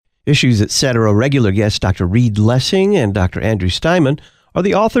Issues, Etc. regular guests Dr. Reed Lessing and Dr. Andrew Steinman are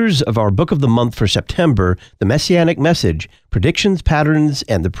the authors of our book of the month for September, The Messianic Message, Predictions, Patterns,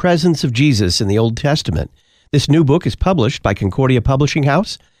 and the Presence of Jesus in the Old Testament. This new book is published by Concordia Publishing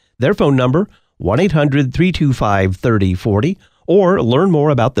House. Their phone number, 1-800-325-3040, or learn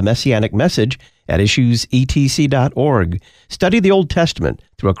more about the Messianic Message at issuesetc.org. Study the Old Testament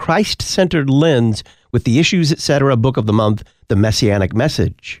through a Christ-centered lens with the Issues, Etc. book of the month, The Messianic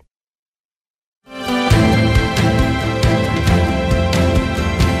Message.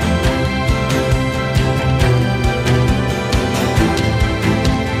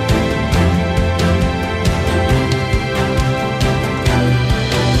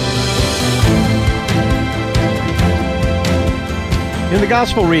 In the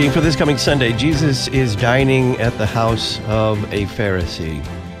Gospel reading for this coming Sunday, Jesus is dining at the house of a Pharisee.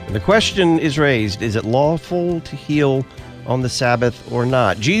 And the question is raised, is it lawful to heal on the Sabbath or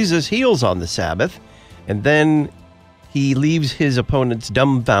not? Jesus heals on the Sabbath, and then he leaves his opponents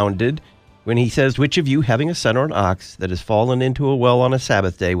dumbfounded when he says, "Which of you, having a son or an ox that has fallen into a well on a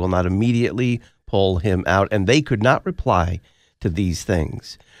Sabbath day, will not immediately pull him out?" And they could not reply to these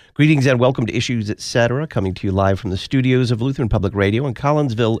things. Greetings and welcome to Issues, Etc., coming to you live from the studios of Lutheran Public Radio in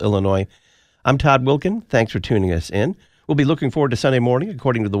Collinsville, Illinois. I'm Todd Wilkin. Thanks for tuning us in. We'll be looking forward to Sunday morning,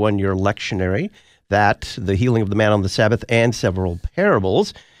 according to the one-year lectionary, that the healing of the man on the Sabbath and several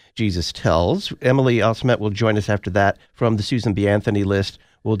parables Jesus tells. Emily Osmet will join us after that from the Susan B. Anthony list.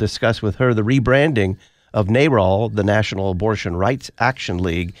 We'll discuss with her the rebranding of NARAL, the National Abortion Rights Action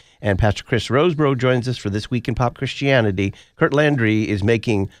League. And Pastor Chris Roseborough joins us for This Week in Pop Christianity. Kurt Landry is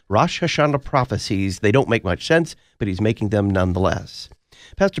making Rosh Hashanah prophecies. They don't make much sense, but he's making them nonetheless.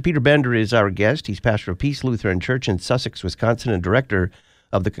 Pastor Peter Bender is our guest. He's pastor of Peace Lutheran Church in Sussex, Wisconsin, and director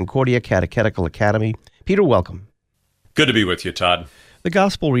of the Concordia Catechetical Academy. Peter, welcome. Good to be with you, Todd. The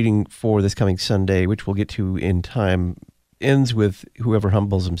gospel reading for this coming Sunday, which we'll get to in time, ends with whoever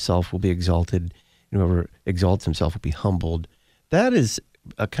humbles himself will be exalted, and whoever exalts himself will be humbled. That is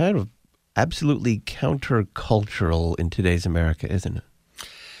a kind of absolutely countercultural in today's America, isn't it?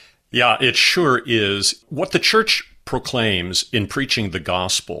 Yeah, it sure is. What the church proclaims in preaching the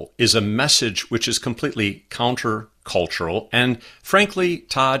gospel is a message which is completely countercultural, and frankly,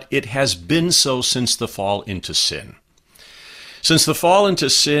 Todd, it has been so since the fall into sin. Since the fall into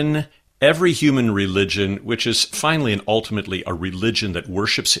sin, every human religion, which is finally and ultimately a religion that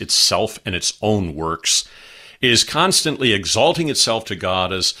worships itself and its own works, is constantly exalting itself to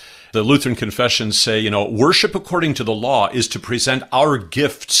God. As the Lutheran confessions say, worship according to the law is to present our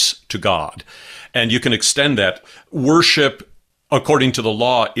gifts to God. And you can extend that. Worship according to the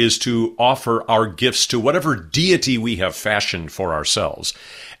law is to offer our gifts to whatever deity we have fashioned for ourselves.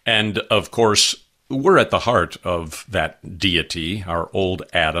 And of course, we're at the heart of that deity, our old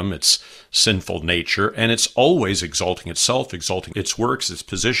Adam, its sinful nature, and it's always exalting itself, exalting its works, its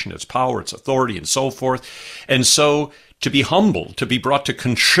position, its power, its authority, and so forth. And so to be humbled, to be brought to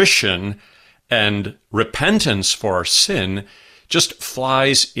contrition and repentance for our sin just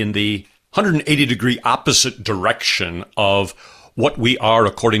flies in the 180-degree opposite direction of what we are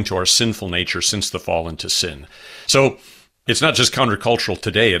according to our sinful nature since the fall into sin. So it's not just countercultural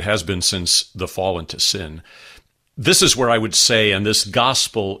today, it has been since the fall into sin. This is where I would say, and this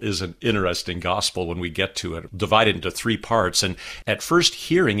gospel is an interesting gospel when we get to it, divided into three parts. And at first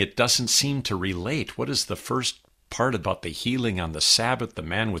hearing, it doesn't seem to relate. What does the first part about the healing on the Sabbath, the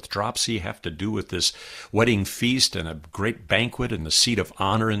man with dropsy, have to do with this wedding feast and a great banquet and the seat of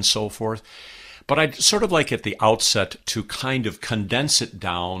honor and so forth? But I'd sort of like at the outset to kind of condense it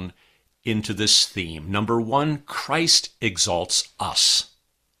down into this theme. Number one, Christ exalts us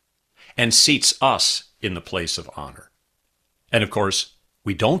and seats us in the place of honor. And of course,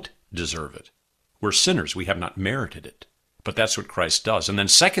 we don't deserve it. We're sinners. We have not merited it. But that's what Christ does. And then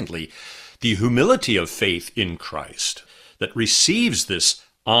secondly, the humility of faith in Christ that receives this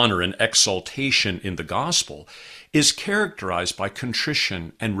honor and exaltation in the gospel is characterized by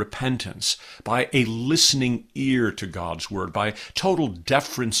contrition and repentance, by a listening ear to God's word, by total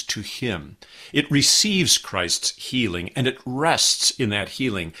deference to Him. It receives Christ's healing, and it rests in that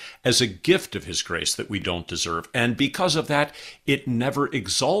healing as a gift of His grace that we don't deserve. And because of that, it never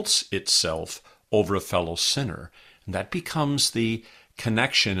exalts itself over a fellow sinner. And that becomes the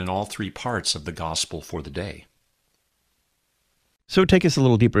connection in all three parts of the gospel for the day. So take us a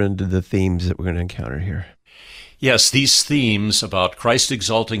little deeper into the themes that we're going to encounter here. Yes, these themes about Christ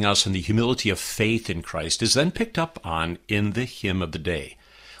exalting us and the humility of faith in Christ is then picked up on in the hymn of the day,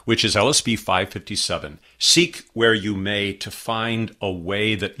 which is LSB 557. Seek where you may to find a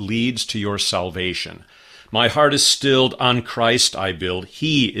way that leads to your salvation. My heart is stilled, on Christ I build.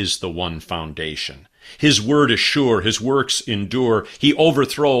 He is the one foundation. His word is sure, his works endure. He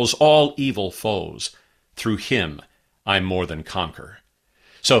overthrows all evil foes. Through him I more than conquer.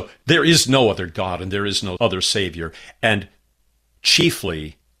 So there is no other God and there is no other Savior. And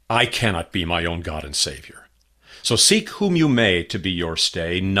chiefly, I cannot be my own God and Savior. So seek whom you may to be your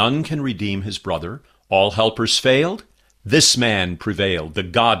stay. None can redeem his brother. All helpers failed. This man prevailed, the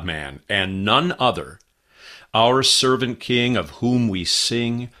God-man, and none other. Our servant king of whom we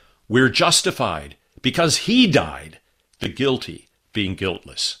sing, we're justified because he died, the guilty being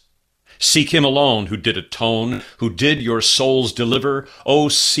guiltless. Seek him alone who did atone, who did your souls deliver. Oh,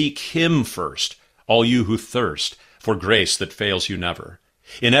 seek him first, all you who thirst for grace that fails you never.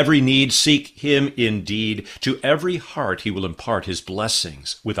 In every need seek him indeed. To every heart he will impart his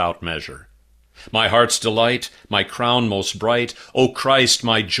blessings without measure. My heart's delight, my crown most bright, O Christ,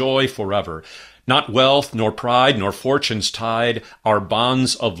 my joy forever. Not wealth, nor pride, nor fortune's tide, our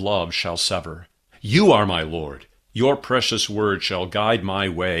bonds of love shall sever. You are my Lord. Your precious word shall guide my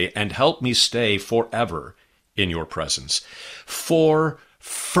way and help me stay forever in your presence. 4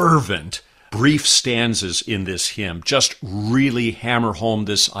 fervent, brief stanzas in this hymn just really hammer home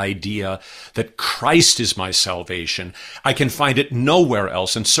this idea that Christ is my salvation. I can find it nowhere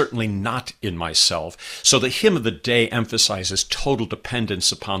else, and certainly not in myself. So the hymn of the day emphasizes total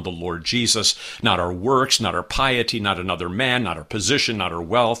dependence upon the Lord Jesus, not our works, not our piety, not another man, not our position, not our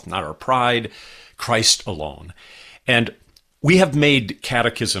wealth, not our pride, Christ alone. And we have made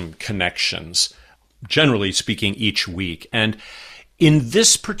catechism connections, generally speaking, each week. And in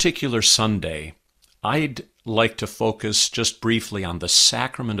this particular Sunday, I'd like to focus just briefly on the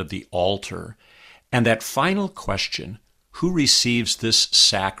sacrament of the altar and that final question, who receives this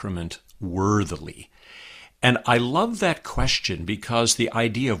sacrament worthily? And I love that question because the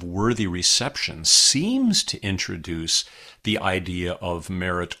idea of worthy reception seems to introduce the idea of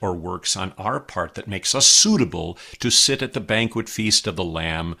merit or works on our part that makes us suitable to sit at the banquet feast of the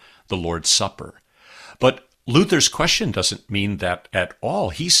Lamb, the Lord's Supper. But Luther's question doesn't mean that at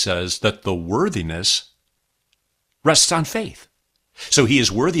all. He says that the worthiness rests on faith. So he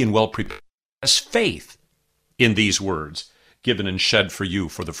is worthy and well prepared as faith in these words, given and shed for you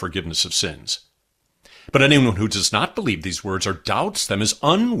for the forgiveness of sins. But anyone who does not believe these words or doubts them is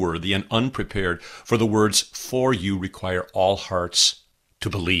unworthy and unprepared, for the words for you require all hearts to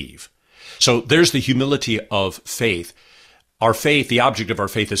believe. So there's the humility of faith. Our faith, the object of our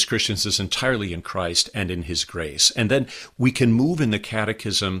faith as Christians, is entirely in Christ and in his grace. And then we can move in the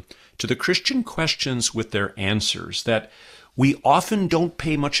catechism to the Christian questions with their answers that we often don't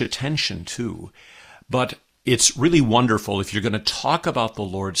pay much attention to, but it's really wonderful. If you're going to talk about the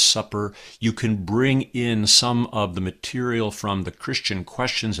Lord's Supper, you can bring in some of the material from the Christian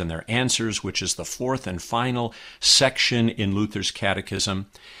questions and their answers, which is the 4th and final section in Luther's Catechism.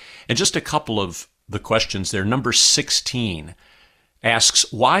 And just a couple of the questions there. Number 16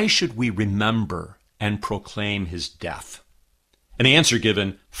 asks, why should we remember and proclaim his death? And the answer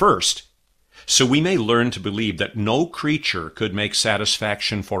given, first, so we may learn to believe that no creature could make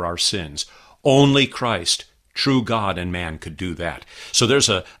satisfaction for our sins. Only Christ, true God and man, could do that. So there's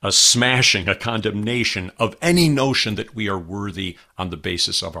a smashing, a condemnation of any notion that we are worthy on the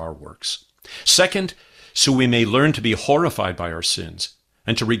basis of our works. Second, so we may learn to be horrified by our sins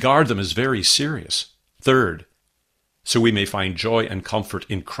and to regard them as very serious. Third, so we may find joy and comfort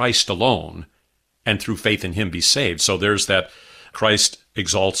in Christ alone and through faith in him be saved. So there's that Christ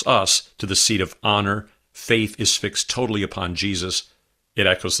exalts us to the seat of honor. Faith is fixed totally upon Jesus. It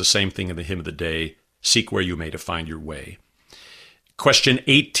echoes the same thing in the hymn of the day, seek where you may to find your way. Question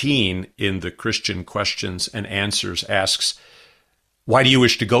 18 in the Christian questions and answers asks, why do you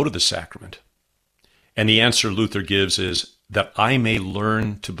wish to go to the sacrament? And the answer Luther gives is, that I may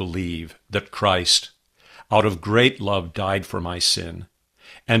learn to believe that Christ, out of great love, died for my sin,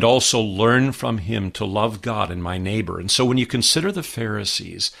 and also learn from him to love God and my neighbor. And so when you consider the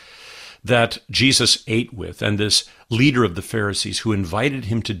Pharisees that Jesus ate with, and this leader of the Pharisees who invited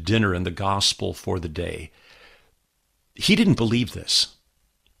him to dinner in the gospel for the day, he didn't believe this,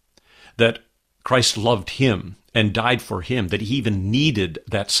 that Christ loved him and died for him, that he even needed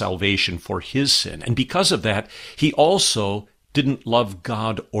that salvation for his sin. And because of that, he also didn't love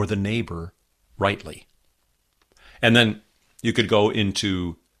God or the neighbor rightly. And then you could go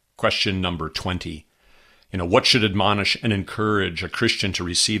into question number 20. What should admonish and encourage a Christian to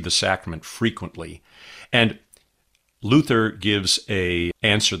receive the sacrament frequently? And Luther gives an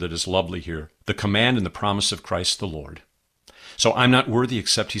answer that is lovely here. The command and the promise of Christ the Lord. So I'm not worthy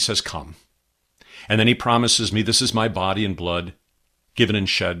except he says, come. And then he promises me, this is my body and blood, given and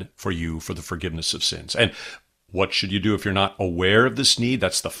shed for you for the forgiveness of sins. And what should you do if you're not aware of this need?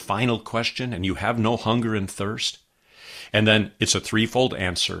 That's the final question, and you have no hunger and thirst. And then it's a threefold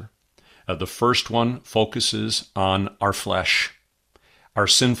answer. The first one focuses on our flesh, our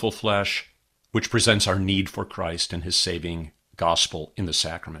sinful flesh, which presents our need for Christ and his saving gospel in the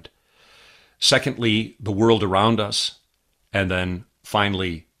sacrament. Secondly, the world around us. And then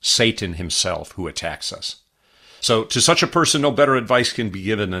finally, Satan himself who attacks us. So to such a person, no better advice can be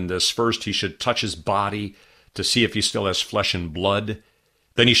given than this. First, he should touch his body to see if he still has flesh and blood.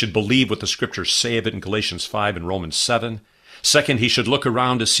 Then he should believe what the scriptures say of it in Galatians 5 and Romans 7. Second, he should look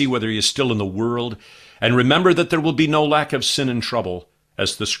around to see whether he is still in the world and remember that there will be no lack of sin and trouble,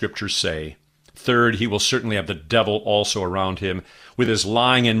 as the scriptures say. Third, he will certainly have the devil also around him, with his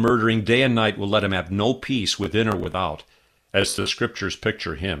lying and murdering day and night will let him have no peace within or without, as the scriptures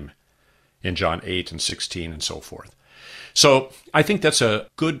picture him in John 8 and 16 and so forth. So I think that's a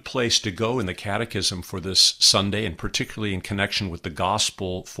good place to go in the catechism for this Sunday, and particularly in connection with the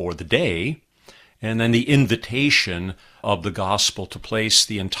gospel for the day, and then the invitation of the gospel to place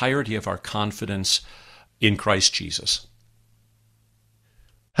the entirety of our confidence in Christ Jesus.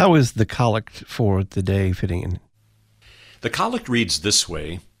 How is the collect for the day fitting in? The collect reads this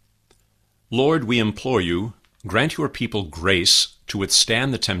way: Lord, we implore you, grant your people grace to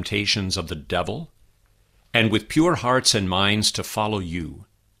withstand the temptations of the devil, and with pure hearts and minds to follow you,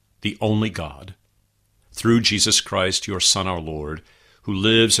 the only God, through Jesus Christ, your Son, our Lord, who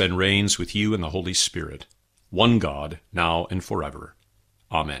lives and reigns with you in the Holy Spirit, one God, now and forever.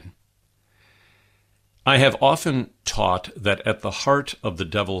 Amen. I have often taught that at the heart of the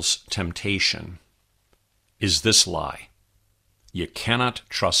devil's temptation is this lie. You cannot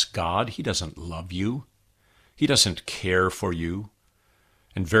trust God. He doesn't love you. He doesn't care for you.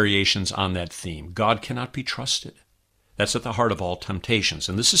 And variations on that theme. God cannot be trusted. That's at the heart of all temptations.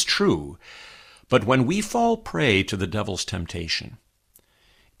 And this is true. But when we fall prey to the devil's temptation,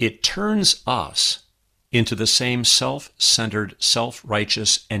 it turns us into the same self-centered,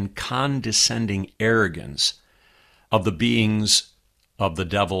 self-righteous, and condescending arrogance of the beings of the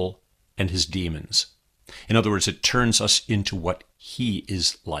devil and his demons. In other words, it turns us into what he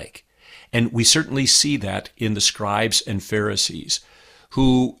is like. And we certainly see that in the scribes and Pharisees,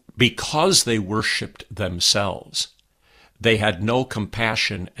 who, because they worshipped themselves, they had no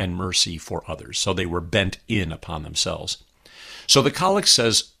compassion and mercy for others. So they were bent in upon themselves. So the collect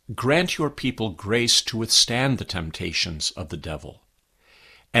says, grant your people grace to withstand the temptations of the devil,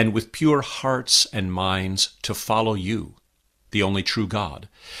 and with pure hearts and minds to follow you, the only true God.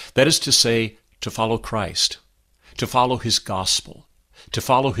 That is to say, to follow Christ, to follow his gospel, to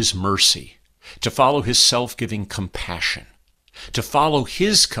follow his mercy, to follow his self-giving compassion, to follow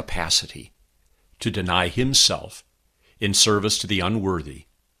his capacity to deny himself in service to the unworthy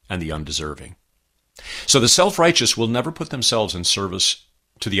and the undeserving. So the self-righteous will never put themselves in service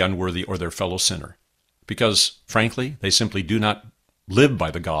to the unworthy or their fellow sinner, because, frankly, they simply do not live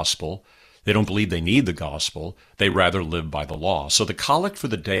by the gospel. They don't believe they need the gospel. They rather live by the law. So the collect for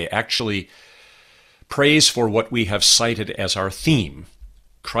the day actually prays for what we have cited as our theme.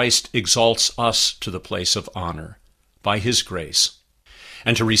 Christ exalts us to the place of honor by his grace.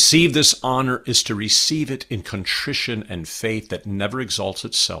 And to receive this honor is to receive it in contrition and faith that never exalts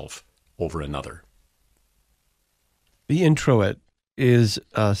itself over another. The introit is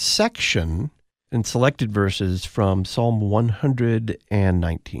a section in selected verses from Psalm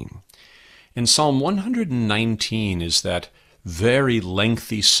 119. And Psalm 119 is that very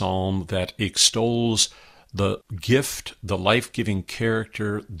lengthy psalm that extols the gift, the life-giving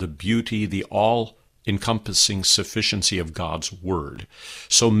character, the beauty, the all-encompassing sufficiency of God's Word.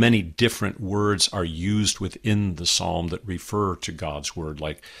 So many different words are used within the psalm that refer to God's Word,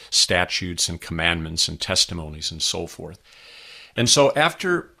 like statutes and commandments and testimonies and so forth. And so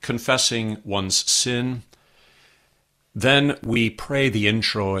after confessing one's sin, then we pray the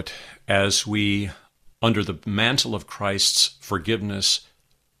introit as we, under the mantle of Christ's forgiveness,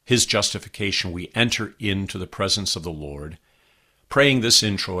 his justification, we enter into the presence of the Lord, praying this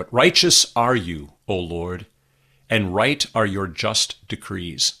introit: Righteous are you, O Lord, and right are your just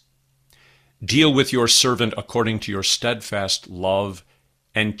decrees. Deal with your servant according to your steadfast love,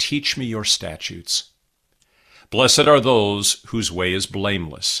 and teach me your statutes. Blessed are those whose way is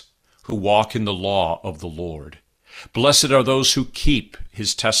blameless, who walk in the law of the Lord. Blessed are those who keep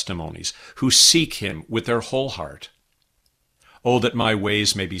his testimonies, who seek him with their whole heart. Oh, that my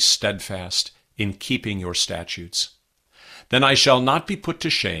ways may be steadfast in keeping your statutes. Then I shall not be put to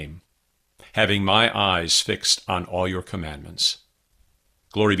shame, having my eyes fixed on all your commandments.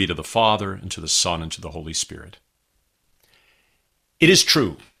 Glory be to the Father, and to the Son, and to the Holy Spirit. It is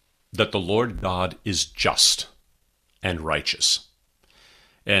true that the Lord God is just and righteous.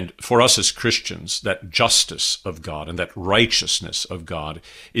 And for us as Christians, that justice of God and that righteousness of God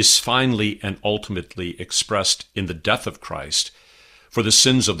is finally and ultimately expressed in the death of Christ for the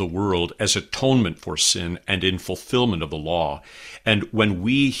sins of the world as atonement for sin and in fulfillment of the law. And when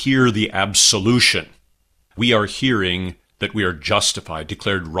we hear the absolution, we are hearing that we are justified,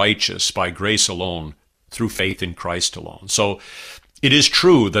 declared righteous by grace alone, through faith in Christ alone. So it is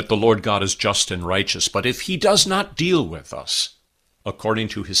true that the Lord God is just and righteous, but if he does not deal with us according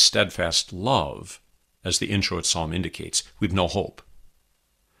to his steadfast love, as the introit psalm indicates, we've no hope.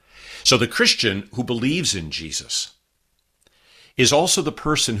 So the Christian who believes in Jesus is also the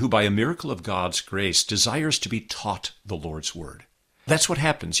person who, by a miracle of God's grace, desires to be taught the Lord's word. That's what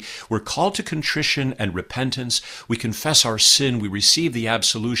happens. We're called to contrition and repentance. We confess our sin. We receive the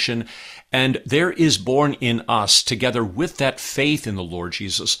absolution. And there is born in us, together with that faith in the Lord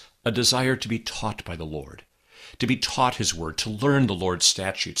Jesus, a desire to be taught by the Lord, to be taught his word, to learn the Lord's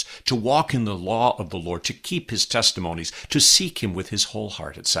statutes, to walk in the law of the Lord, to keep his testimonies, to seek him with his whole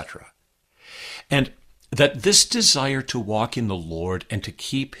heart, etc. And that this desire to walk in the Lord and to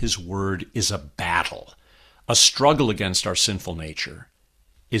keep his word is a battle, a struggle against our sinful nature,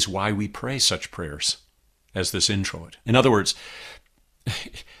 is why we pray such prayers as this introit. In other words,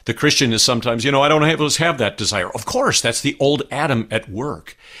 the Christian is sometimes, I don't have that desire. Of course, that's the old Adam at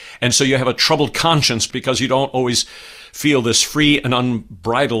work. And so you have a troubled conscience because you don't always feel this free and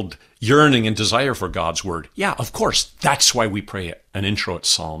unbridled yearning and desire for God's word. Yeah, of course, that's why we pray an introit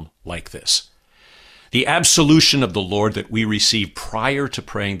psalm like this. The absolution of the Lord that we receive prior to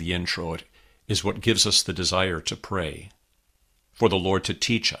praying the introit is what gives us the desire to pray for the Lord to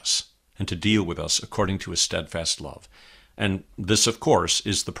teach us and to deal with us according to his steadfast love. And this, of course,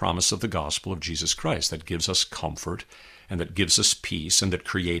 is the promise of the gospel of Jesus Christ that gives us comfort and that gives us peace and that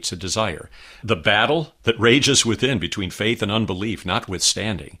creates a desire. The battle that rages within between faith and unbelief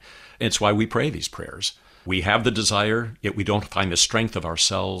notwithstanding, it's why we pray these prayers. We have the desire, yet we don't find the strength of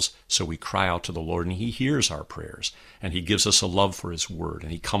ourselves, so we cry out to the Lord, and he hears our prayers, and he gives us a love for his word,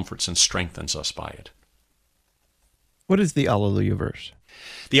 and he comforts and strengthens us by it. What is the Alleluia verse?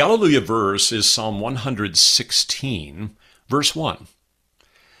 The Alleluia verse is Psalm 116, verse 1.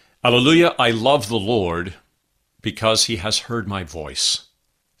 Alleluia, I love the Lord because he has heard my voice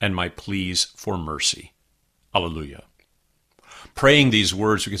and my pleas for mercy. Alleluia. Praying these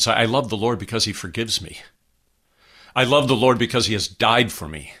words, we can say, I love the Lord because he forgives me. I love the Lord because he has died for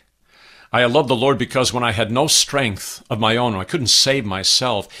me. I love the Lord because when I had no strength of my own, I couldn't save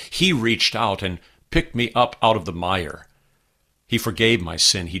myself, he reached out and picked me up out of the mire. He forgave my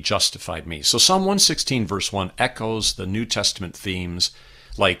sin. He justified me. So Psalm 116, verse 1 echoes the New Testament themes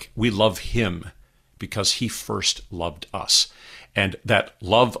like we love him because he first loved us. And that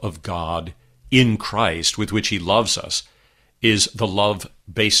love of God in Christ with which he loves us is the love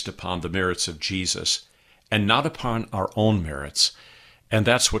based upon the merits of Jesus and not upon our own merits. And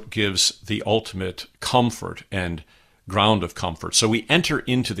that's what gives the ultimate comfort and ground of comfort. So we enter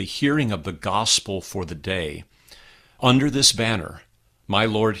into the hearing of the gospel for the day under this banner, my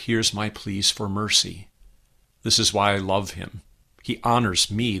Lord hears my pleas for mercy. This is why I love him. He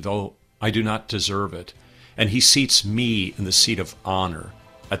honors me, though I do not deserve it. And he seats me in the seat of honor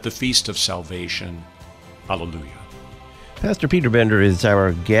at the feast of salvation. Alleluia. Pastor Peter Bender is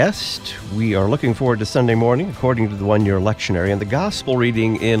our guest. We are looking forward to Sunday morning, according to the one-year lectionary, and the gospel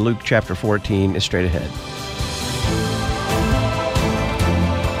reading in Luke chapter 14 is straight ahead.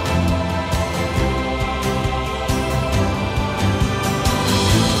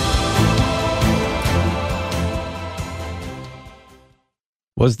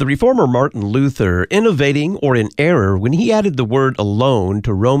 Was the reformer Martin Luther innovating or in error when he added the word alone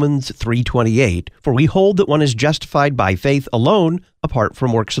to Romans 3:28, for we hold that one is justified by faith alone, apart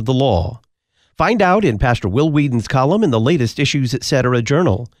from works of the law? Find out in Pastor Will Whedon's column in the latest Issues Etc.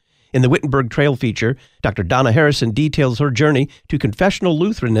 journal. In the Wittenberg Trail feature, Dr. Donna Harrison details her journey to confessional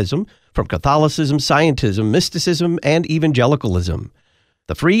Lutheranism from Catholicism, Scientism, mysticism, and evangelicalism.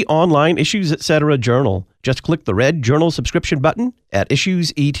 The free online Issues Etc. journal. Just click the red journal subscription button at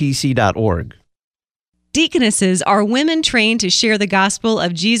issuesetc.org. Deaconesses are women trained to share the gospel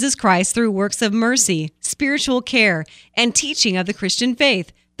of Jesus Christ through works of mercy, spiritual care, and teaching of the Christian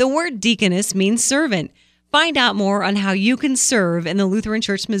faith. The word deaconess means servant. Find out more on how you can serve in the Lutheran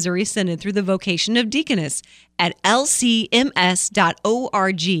Church Missouri Synod through the vocation of deaconess at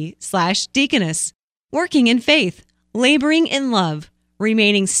lcms.org/deaconess. Working in faith, laboring in love,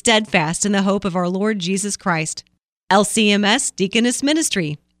 remaining steadfast in the hope of our Lord Jesus Christ. LCMS Deaconess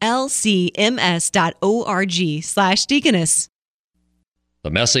Ministry, lcms.org/deaconess. The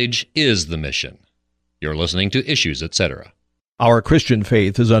message is the mission. You're listening to Issues, Etc. Our Christian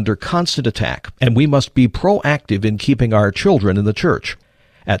faith is under constant attack, and we must be proactive in keeping our children in the church.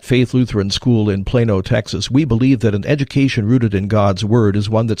 At Faith Lutheran School in Plano, Texas, we believe that an education rooted in God's Word is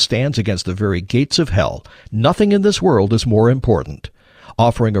one that stands against the very gates of hell. Nothing in this world is more important.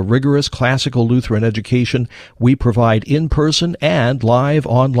 Offering a rigorous classical Lutheran education, we provide in-person and live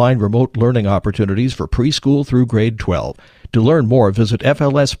online remote learning opportunities for preschool through grade 12. To learn more, visit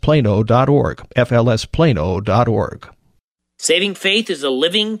flsplano.org, flsplano.org. Saving faith is a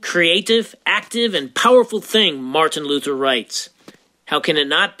living, creative, active, and powerful thing, Martin Luther writes. How can it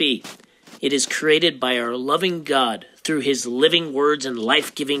not be? It is created by our loving God through his living words and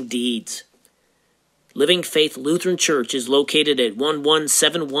life-giving deeds. Living Faith Lutheran Church is located at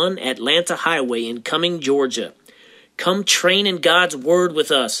 1171 Atlanta Highway in Cumming, Georgia. Come train in God's Word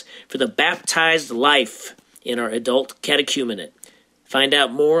with us for the baptized life in our adult catechumenate. Find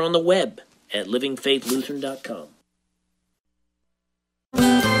out more on the web at livingfaithlutheran.com.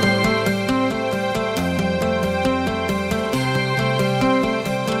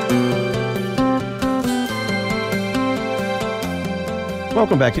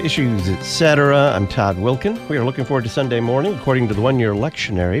 Welcome back to Issues, Etc. I'm Todd Wilkin. We are looking forward to Sunday morning. According to the one-year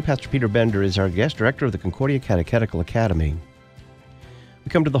lectionary, Pastor Peter Bender is our guest, director of the Concordia Catechetical Academy. We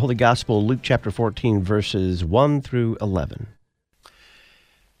come to the Holy Gospel, Luke chapter 14, verses 1 through 11.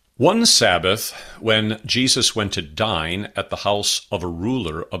 One Sabbath, when Jesus went to dine at the house of a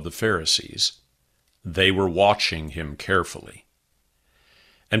ruler of the Pharisees, they were watching him carefully.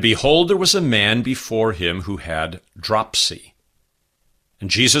 And behold, there was a man before him who had dropsy. And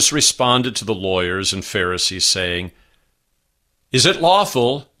Jesus responded to the lawyers and Pharisees, saying, "Is it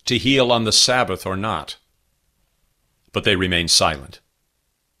lawful to heal on the Sabbath or not?" But they remained silent.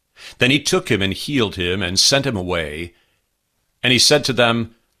 Then he took him and healed him and sent him away. And he said to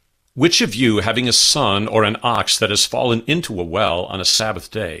them, "Which of you, having a son or an ox that has fallen into a well on a Sabbath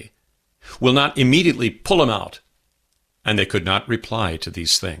day, will not immediately pull him out?" And they could not reply to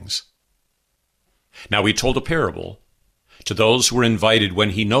these things. Now he told a parable to those who were invited when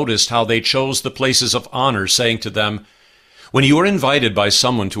he noticed how they chose the places of honor, saying to them, "When you are invited by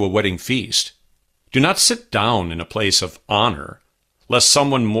someone to a wedding feast, do not sit down in a place of honor, lest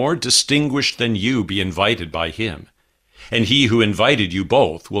someone more distinguished than you be invited by him. And he who invited you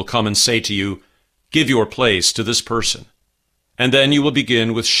both will come and say to you, 'Give your place to this person.' And then you will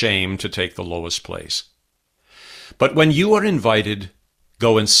begin with shame to take the lowest place. But when you are invited,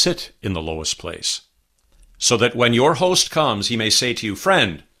 go and sit in the lowest place, so that when your host comes, he may say to you,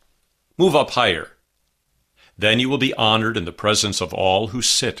 'Friend, move up higher.' Then you will be honored in the presence of all who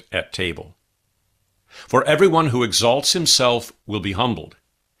sit at table. For everyone who exalts himself will be humbled,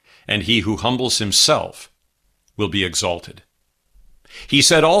 and he who humbles himself will be exalted." He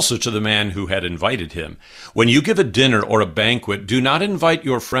said also to the man who had invited him, "When you give a dinner or a banquet, do not invite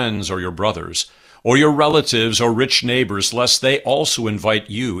your friends or your brothers, or your relatives or rich neighbors, lest they also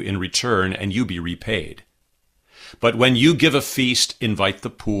invite you in return and you be repaid. But when you give a feast, invite the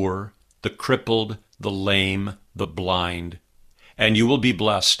poor, the crippled, the lame, the blind, and you will be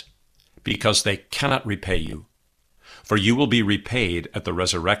blessed, because they cannot repay you, for you will be repaid at the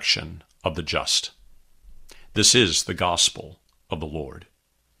resurrection of the just." This is the gospel of the Lord.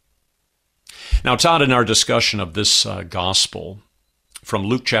 Now, Todd, in our discussion of this gospel from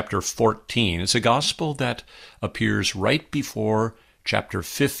Luke chapter 14, it's a gospel that appears right before chapter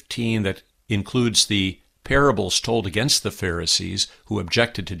 15 that includes the parables told against the Pharisees who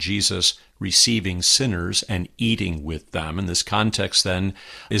objected to Jesus receiving sinners and eating with them. And this context then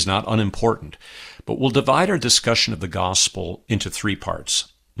is not unimportant. But we'll divide our discussion of the gospel into three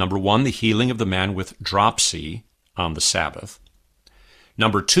parts. Number one, the healing of the man with dropsy on the Sabbath.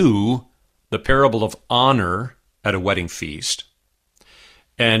 Number two, the parable of honor at a wedding feast.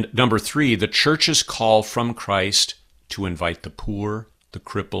 And number three, the church's call from Christ to invite the poor, the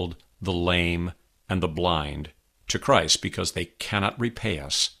crippled, the lame, and the blind to Christ because they cannot repay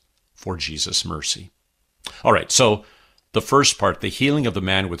us for Jesus' mercy. All right, so the first part, the healing of the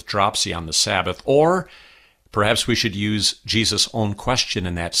man with dropsy on the Sabbath, or perhaps we should use Jesus' own question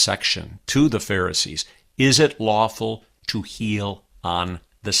in that section to the Pharisees. Is it lawful to heal on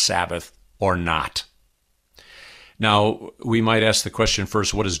the Sabbath or not? Now, we might ask the question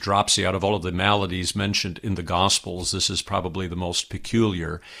first, what is dropsy? Out of all of the maladies mentioned in the Gospels, this is probably the most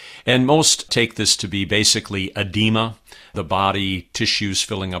peculiar. And most take this to be basically edema, the body tissues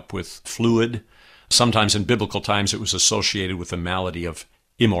filling up with fluid. Sometimes in biblical times it was associated with the malady of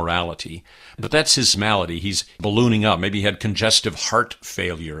immorality. But that's his malady. He's ballooning up. Maybe he had congestive heart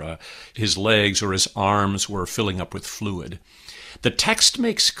failure. His legs or his arms were filling up with fluid. The text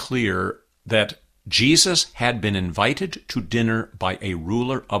makes clear that Jesus had been invited to dinner by a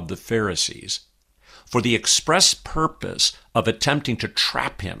ruler of the Pharisees for the express purpose of attempting to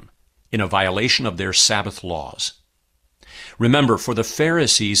trap him in a violation of their Sabbath laws. Remember, for the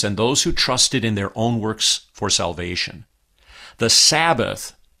Pharisees and those who trusted in their own works for salvation, the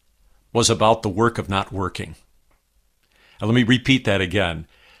Sabbath was about the work of not working. Now, let me repeat that again.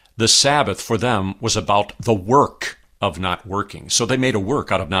 The Sabbath for them was about the work of not working. So they made a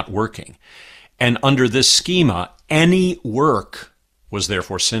work out of not working. And under this schema, any work was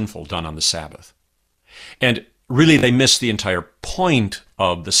therefore sinful done on the Sabbath. And really, they missed the entire point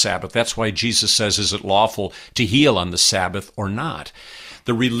of the Sabbath. That's why Jesus says, is it lawful to heal on the Sabbath or not?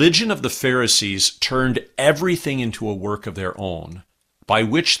 The religion of the Pharisees turned everything into a work of their own, by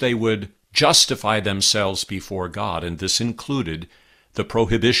which they would justify themselves before God, and this included the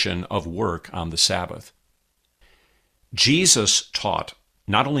prohibition of work on the Sabbath. Jesus taught,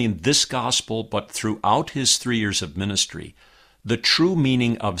 not only in this gospel, but throughout his 3 years of ministry, the true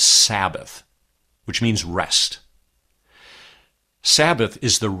meaning of Sabbath, which means rest. Sabbath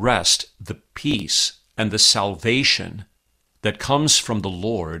is the rest, the peace, and the salvation that comes from the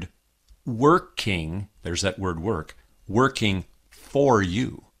Lord working, there's that word work, working for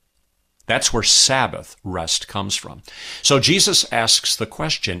you. That's where Sabbath rest comes from. So Jesus asks the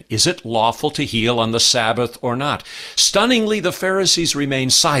question, is it lawful to heal on the Sabbath or not? Stunningly, the Pharisees remain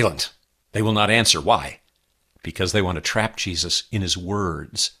silent. They will not answer. Why? Because they want to trap Jesus in his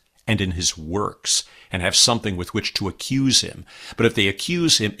words and in his works and have something with which to accuse him. But if they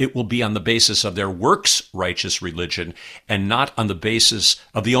accuse him, it will be on the basis of their works-righteous religion and not on the basis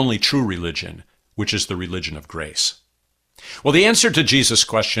of the only true religion, which is the religion of grace. Well, the answer to Jesus'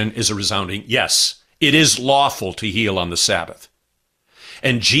 question is a resounding yes. It is lawful to heal on the Sabbath.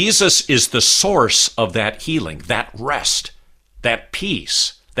 And Jesus is the source of that healing, that rest, that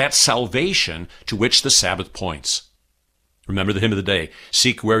peace, that salvation to which the Sabbath points. Remember the hymn of the day,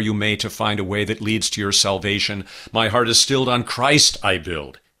 seek where you may to find a way that leads to your salvation. My heart is stilled on Christ I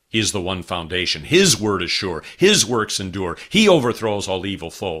build. He is the one foundation. His word is sure. His works endure. He overthrows all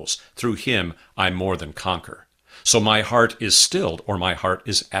evil foes. Through him I more than conquer. So my heart is stilled, or my heart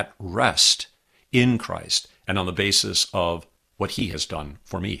is at rest in Christ and on the basis of what he has done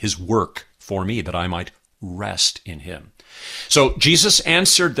for me, his work for me, that I might rest in him. So Jesus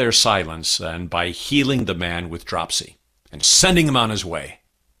answered their silence then by healing the man with dropsy and sending him on his way.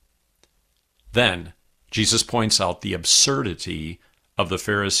 Then Jesus points out the absurdity of the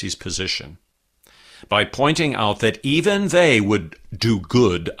Pharisees' position by pointing out that even they would do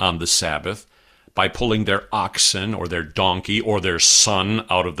good on the Sabbath by pulling their oxen or their donkey or their son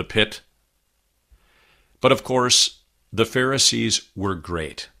out of the pit. But of course, the Pharisees were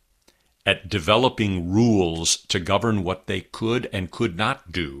great at developing rules to govern what they could and could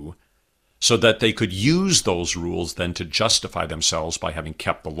not do, so that they could use those rules then to justify themselves by having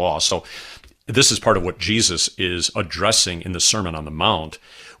kept the law. So this is part of what Jesus is addressing in the Sermon on the Mount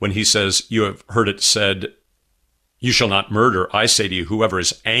when he says, you have heard it said, you shall not murder. I say to you, whoever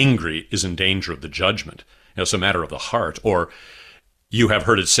is angry is in danger of the judgment. It's a matter of the heart. Or you have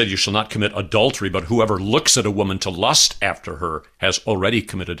heard it said, you shall not commit adultery, but whoever looks at a woman to lust after her has already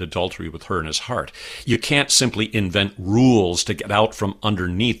committed adultery with her in his heart. You can't simply invent rules to get out from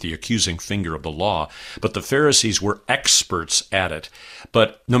underneath the accusing finger of the law. But the Pharisees were experts at it.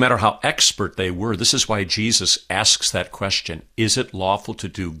 But no matter how expert they were, this is why Jesus asks that question, is it lawful to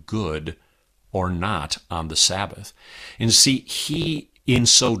do good or not on the Sabbath? And see, he, in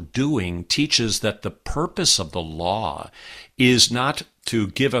so doing, teaches that the purpose of the law is not to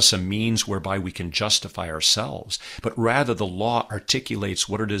give us a means whereby we can justify ourselves, but rather the law articulates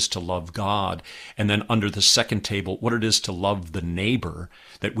what it is to love God, and then under the second table, what it is to love the neighbor,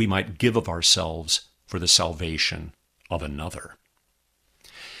 that we might give of ourselves for the salvation of another.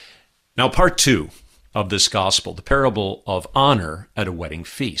 Now, part 2 of this gospel, the parable of honor at a wedding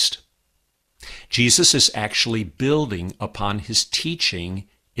feast. Jesus is actually building upon his teaching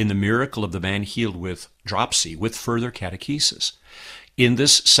in the miracle of the man healed with dropsy, with further catechesis. In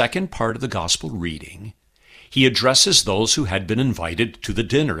this second part of the gospel reading, he addresses those who had been invited to the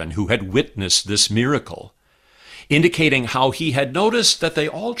dinner and who had witnessed this miracle, indicating how he had noticed that they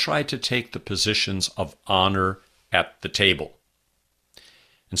all tried to take the positions of honor at the table.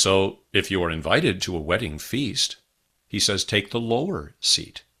 And so, if you are invited to a wedding feast, he says, take the lower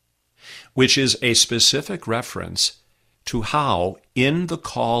seat, which is a specific reference to how, in the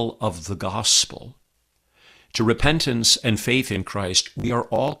call of the gospel to repentance and faith in Christ, we are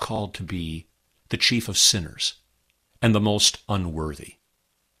all called to be the chief of sinners and the most unworthy.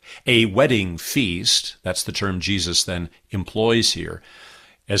 A wedding feast, that's the term Jesus then employs here,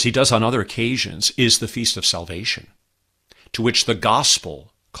 as he does on other occasions, is the feast of salvation, to which the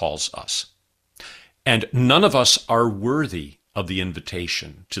gospel calls us. And none of us are worthy of the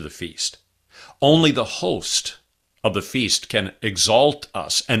invitation to the feast. Only the host of the feast can exalt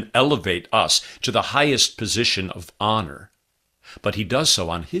us and elevate us to the highest position of honor. But he does so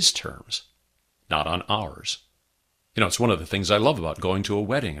on his terms, not on ours. It's one of the things I love about going to a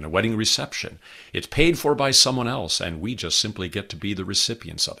wedding and a wedding reception. It's paid for by someone else, and we just simply get to be the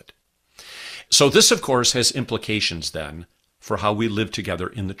recipients of it. So this, of course, has implications then for how we live together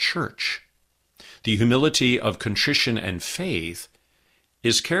in the church. The humility of contrition and faith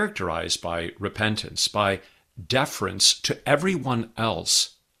is characterized by repentance, by deference to everyone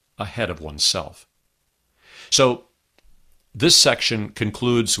else ahead of oneself. So this section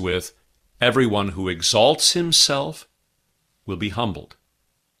concludes with, everyone who exalts himself will be humbled.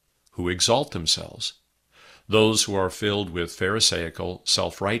 Who exalt themselves? Those who are filled with pharisaical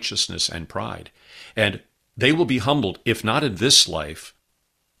self-righteousness and pride. And they will be humbled, if not in this life,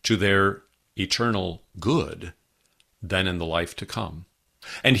 to their eternal good, then in the life to come.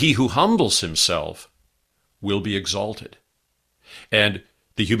 And he who humbles himself will be exalted. And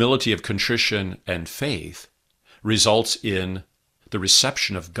the humility of contrition and faith results in the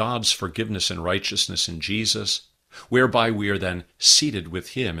reception of God's forgiveness and righteousness in Jesus, whereby we are then seated with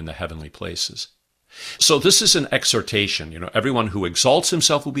him in the heavenly places. So this is an exhortation. Everyone who exalts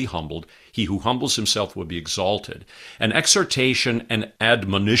himself will be humbled. He who humbles himself will be exalted. An exhortation and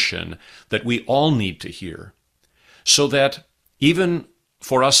admonition that we all need to hear, so that even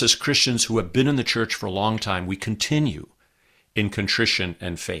for us as Christians who have been in the church for a long time, we continue in contrition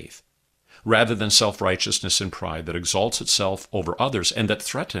and faith, rather than self-righteousness and pride that exalts itself over others and that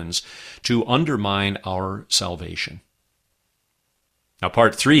threatens to undermine our salvation. Now,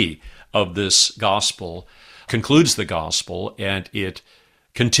 part 3 of this gospel concludes the gospel, and it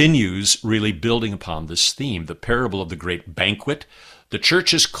continues really building upon this theme, the parable of the great banquet, the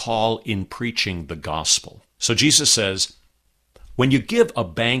church's call in preaching the gospel. So Jesus says, when you give a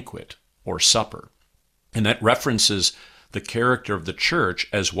banquet or supper, and that references the character of the church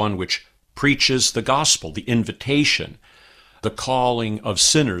as one which preaches the gospel, the invitation, the calling of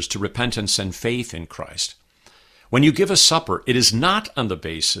sinners to repentance and faith in Christ. When you give a supper, it is not on the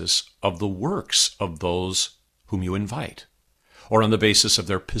basis of the works of those whom you invite, or on the basis of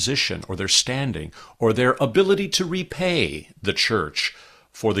their position or their standing, or their ability to repay the church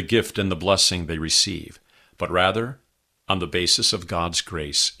for the gift and the blessing they receive, but rather on the basis of God's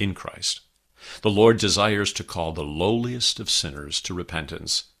grace in Christ. The Lord desires to call the lowliest of sinners to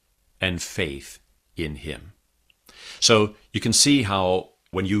repentance and faith in him. So you can see how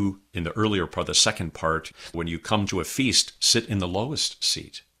when you, in the earlier part, the second part, when you come to a feast, sit in the lowest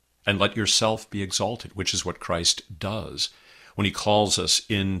seat and let yourself be exalted, which is what Christ does when he calls us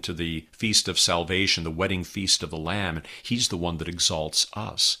into the feast of salvation, the wedding feast of the Lamb, and he's the one that exalts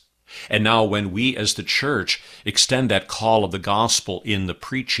us. And now when we as the church extend that call of the gospel in the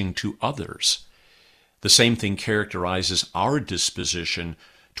preaching to others, the same thing characterizes our disposition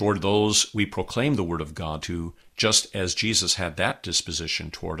toward those we proclaim the word of God to, just as Jesus had that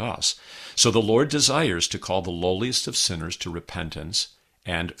disposition toward us. So the Lord desires to call the lowliest of sinners to repentance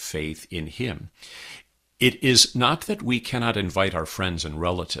and faith in him. It is not that we cannot invite our friends and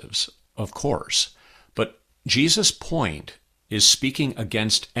relatives, of course, but Jesus' point is speaking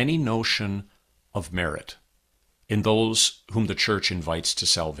against any notion of merit in those whom the church invites to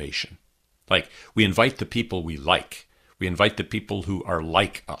salvation. Like, we invite the people we like. We invite the people who are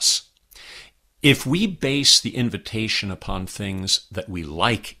like us. If we base the invitation upon things that we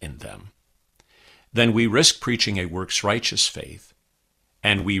like in them, then we risk preaching a works-righteous faith,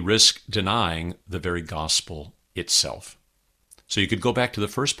 and we risk denying the very gospel itself. So you could go back to the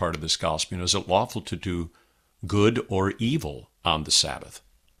first part of this gospel. Is it lawful to do good or evil on the Sabbath?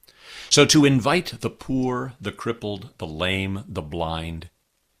 So to invite the poor, the crippled, the lame, the blind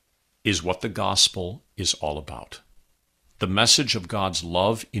is what the gospel is all about. The message of God's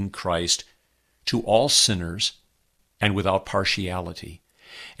love in Christ to all sinners and without partiality.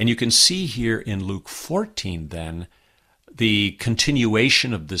 And you can see here in Luke 14 then the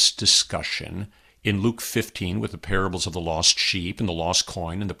continuation of this discussion in Luke 15 with the parables of the lost sheep and the lost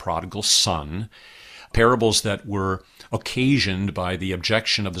coin and the prodigal son, parables that were occasioned by the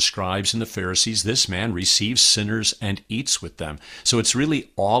objection of the scribes and the Pharisees. This man receives sinners and eats with them. So it's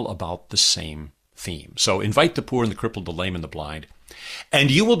really all about the same theme. So invite the poor and the crippled, the lame and the blind, and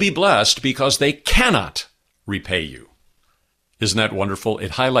you will be blessed because they cannot repay you. Isn't that wonderful?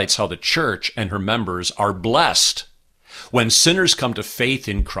 It highlights how the church and her members are blessed when sinners come to faith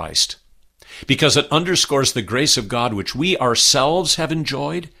in Christ, because it underscores the grace of God which we ourselves have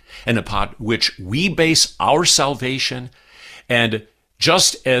enjoyed and upon which we base our salvation. And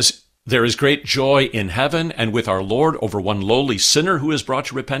just as there is great joy in heaven and with our Lord over one lowly sinner who is brought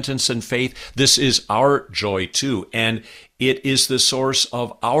to repentance and faith, this is our joy too. And it is the source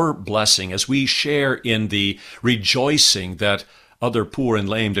of our blessing as we share in the rejoicing that other poor and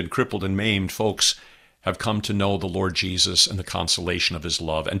lamed and crippled and maimed folks have come to know the Lord Jesus and the consolation of his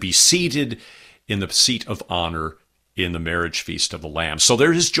love and be seated in the seat of honor in the marriage feast of the Lamb. So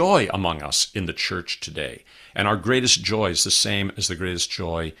there is joy among us in the church today. And our greatest joy is the same as the greatest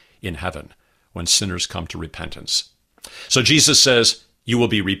joy in heaven when sinners come to repentance. So Jesus says, you will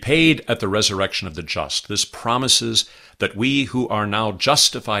be repaid at the resurrection of the just. This promises that we who are now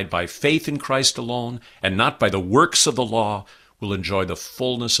justified by faith in Christ alone and not by the works of the law will enjoy the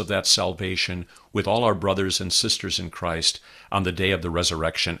fullness of that salvation with all our brothers and sisters in Christ on the day of the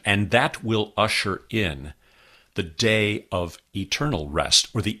resurrection. And that will usher in the day of eternal rest,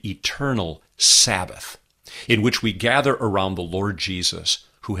 or the eternal Sabbath, in which we gather around the Lord Jesus,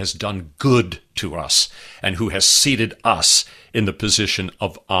 who has done good to us and who has seated us in the position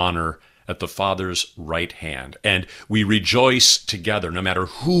of honor at the Father's right hand. And we rejoice together, no matter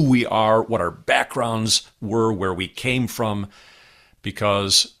who we are, what our backgrounds were, where we came from,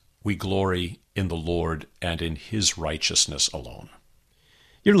 because we glory in the Lord and in his righteousness alone.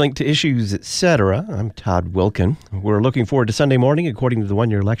 You're linked to Issues, Etc. I'm Todd Wilkin. We're looking forward to Sunday morning according to the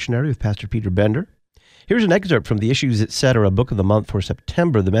one-year lectionary with Pastor Peter Bender. Here's an excerpt from the Issues, Etc. book of the month for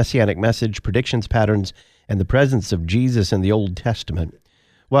September, the Messianic Message, Predictions, Patterns, and the Presence of Jesus in the Old Testament.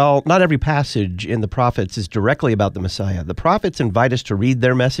 While not every passage in the prophets is directly about the Messiah, the prophets invite us to read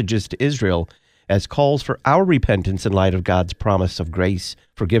their messages to Israel as calls for our repentance in light of God's promise of grace,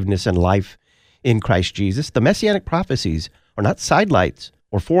 forgiveness, and life in Christ Jesus. The Messianic prophecies are not sidelights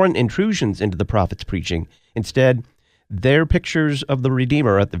or foreign intrusions into the prophet's preaching. Instead, they're pictures of the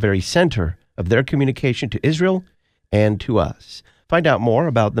Redeemer at the very center of their communication to Israel and to us. Find out more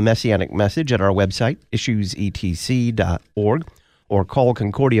about the Messianic Message at our website, issuesetc.org, or call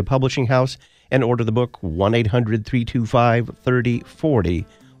Concordia Publishing House and order the book 1-800-325-3040,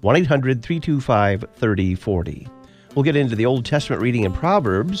 1-800-325-3040. We'll get into the Old Testament reading in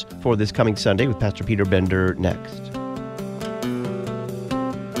Proverbs for this coming Sunday with Pastor Peter Bender next.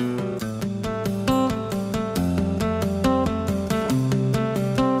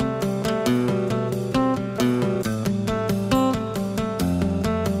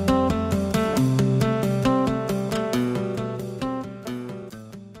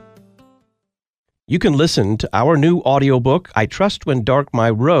 You can listen to our new audiobook, I Trust When Dark My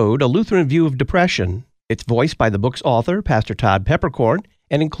Road, A Lutheran View of Depression. It's voiced by the book's author, Pastor Todd Peppercorn,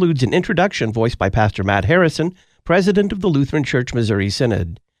 and includes an introduction voiced by Pastor Matt Harrison, president of the Lutheran Church Missouri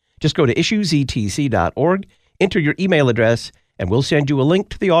Synod. Just go to issuesetc.org, enter your email address, and we'll send you a link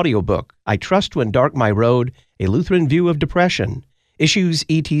to the audiobook, I Trust When Dark My Road, A Lutheran View of Depression.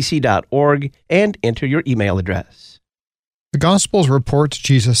 Issuesetc.org, and enter your email address. The Gospels report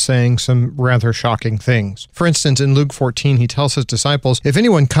Jesus saying some rather shocking things. For instance, in Luke 14, he tells his disciples, "If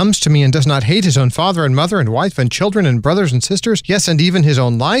anyone comes to me and does not hate his own father and mother and wife and children and brothers and sisters, yes, and even his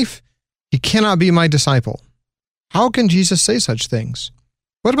own life, he cannot be my disciple." How can Jesus say such things?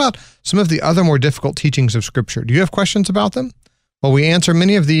 What about some of the other more difficult teachings of Scripture? Do you have questions about them? Well, we answer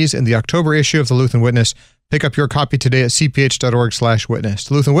many of these in the October issue of the Lutheran Witness. Pick up your copy today at cph.org/witness.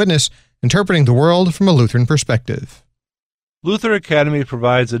 The Lutheran Witness, interpreting the world from a Lutheran perspective. Luther Academy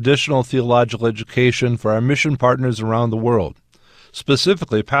provides additional theological education for our mission partners around the world,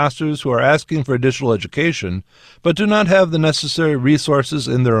 specifically pastors who are asking for additional education but do not have the necessary resources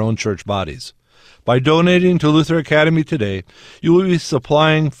in their own church bodies. By donating to Luther Academy today, you will be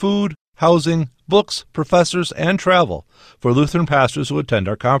supplying food, housing, books, professors, and travel for Lutheran pastors who attend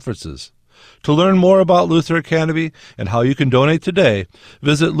our conferences. To learn more about Luther Academy and how you can donate today,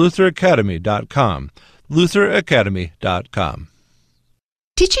 visit lutheracademy.com. lutheracademy.com.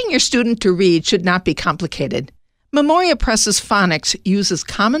 Teaching your student to read should not be complicated. Memoria Press's phonics uses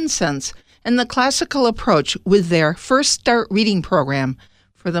common sense and the classical approach with their First Start Reading program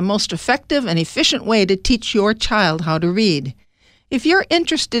for the most effective and efficient way to teach your child how to read. If you're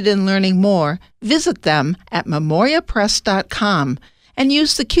interested in learning more, visit them at memoriapress.com and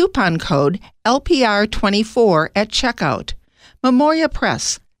use the coupon code LPR24 at checkout. Memoria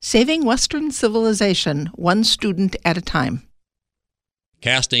Press, saving Western civilization one student at a time.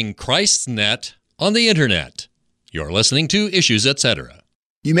 Casting Christ's net on the Internet. You're listening to Issues, Etc.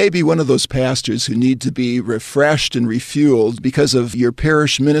 You may be one of those pastors who need to be refreshed and refueled because of your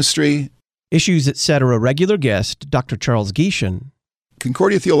parish ministry Issues, etc. regular guest, Dr. Charles Gieshen.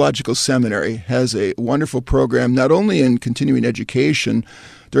 Concordia Theological Seminary has a wonderful program, not only in continuing education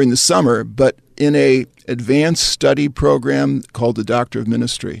during the summer, but in a advanced study program called the Doctor of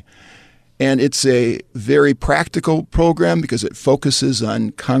Ministry. And it's a very practical program because it focuses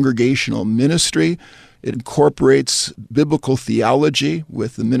on congregational ministry. It incorporates biblical theology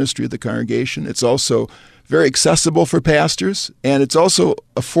with the ministry of the congregation. It's also very accessible for pastors, and it's also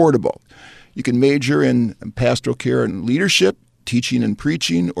affordable. You can major in pastoral care and leadership, teaching and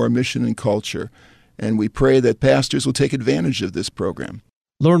preaching, or mission and culture. And we pray that pastors will take advantage of this program.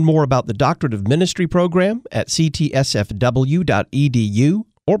 Learn more about the Doctorate of Ministry program at ctsfw.edu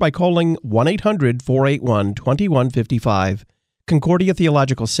or by calling 1-800-481-2155. Concordia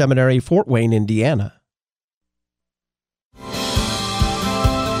Theological Seminary, Fort Wayne, Indiana.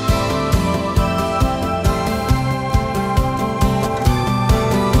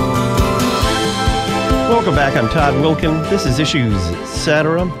 Welcome back. I'm Todd Wilkin. This is Issues,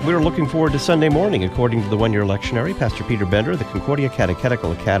 Etc. We're looking forward to Sunday morning, according to the one-year lectionary. Pastor Peter Bender, the Concordia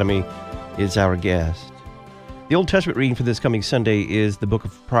Catechetical Academy, is our guest. The Old Testament reading for this coming Sunday is the book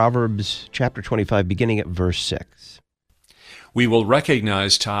of Proverbs, chapter 25, beginning at verse 6. We will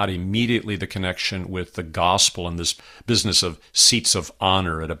recognize, Todd, immediately the connection with the gospel and this business of seats of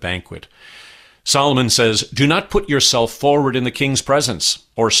honor at a banquet. Solomon says, "Do not put yourself forward in the king's presence,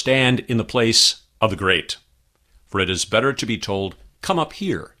 or stand in the place of the great. For it is better to be told, 'Come up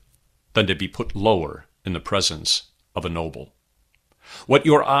here,' than to be put lower in the presence of a noble. What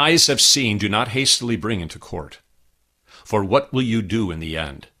your eyes have seen, do not hastily bring into court. For what will you do in the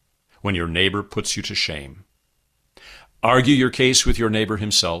end, when your neighbor puts you to shame? Argue your case with your neighbor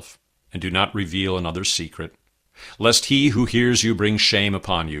himself, and do not reveal another's secret, lest he who hears you bring shame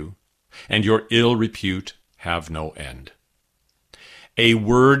upon you, and your ill repute have no end. A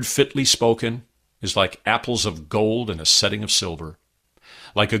word fitly spoken is like apples of gold in a setting of silver.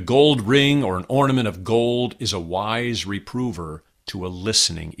 Like a gold ring or an ornament of gold is a wise reprover to a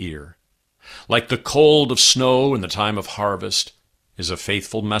listening ear. Like the cold of snow in the time of harvest is a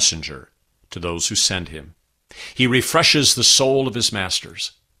faithful messenger to those who send him. He refreshes the soul of his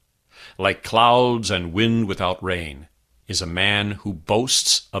masters. Like clouds and wind without rain is a man who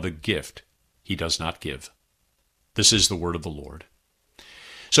boasts of a gift he does not give." This is the word of the Lord.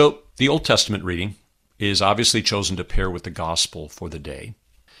 So the Old Testament reading is obviously chosen to pair with the gospel for the day.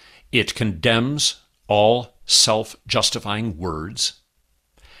 It condemns all self-justifying words,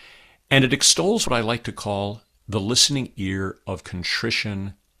 and it extols what I like to call the listening ear of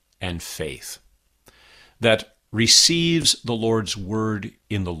contrition and faith that receives the Lord's word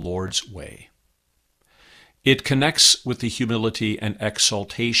in the Lord's way. It connects with the humility and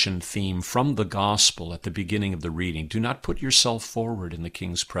exaltation theme from the gospel at the beginning of the reading. Do not put yourself forward in the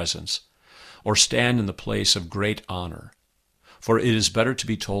king's presence, or stand in the place of great honor, for it is better to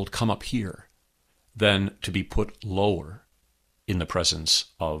be told, "Come up here," than to be put lower in the presence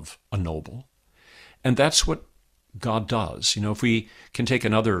of a noble. And that's what God does. You know, if we can take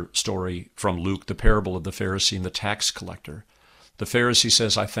another story from Luke, the parable of the Pharisee and the tax collector. The Pharisee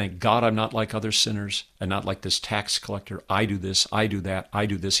says, "I thank God I'm not like other sinners and not like this tax collector. I do this, I do that, I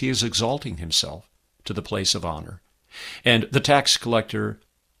do this." He is exalting himself to the place of honor. And the tax collector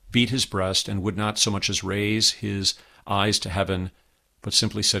beat his breast and would not so much as raise his eyes to heaven, but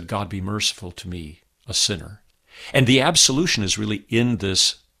simply said, "God, be merciful to me, a sinner." And the absolution is really in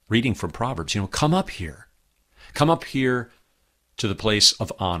this reading from Proverbs. You know, come up here. Come up here to the place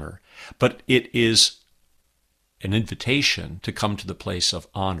of honor. But it is an invitation to come to the place of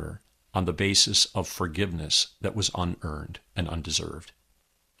honor on the basis of forgiveness that was unearned and undeserved.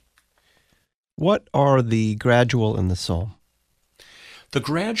 What are the gradual in the psalm? The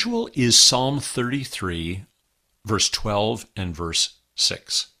gradual is Psalm 33, verse 12 and verse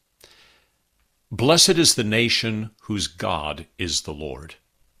 6. "Blessed is the nation whose God is the Lord,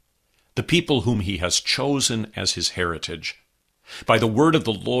 the people whom he has chosen as his heritage. By the word of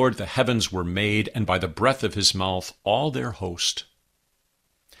the Lord the heavens were made, and by the breath of his mouth all their host."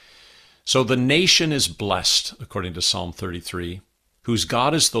 So the nation is blessed, according to Psalm 33, whose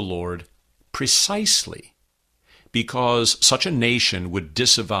God is the Lord, precisely because such a nation would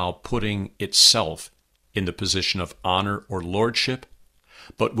disavow putting itself in the position of honor or lordship,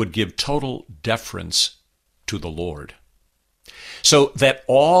 but would give total deference to the Lord. So that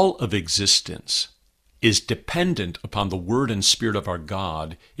all of existence is dependent upon the word and spirit of our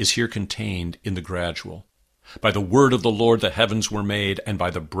God is here contained in the gradual. By the word of the Lord the heavens were made, and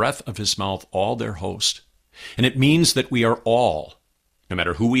by the breath of his mouth all their host. And it means that we are all, no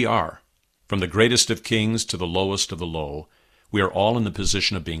matter who we are, from the greatest of kings to the lowest of the low, We are all in the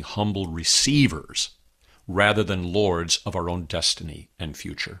position of being humble receivers rather than lords of our own destiny and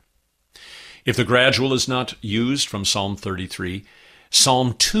future. If the gradual is not used from Psalm 33,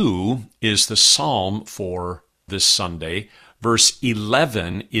 Psalm 2 is the psalm for this Sunday. Verse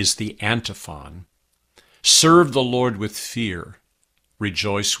 11 is the antiphon. Serve the Lord with fear,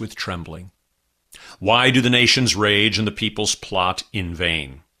 rejoice with trembling. Why do the nations rage and the peoples plot in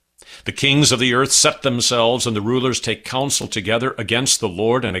vain? The kings of the earth set themselves, and the rulers take counsel together against the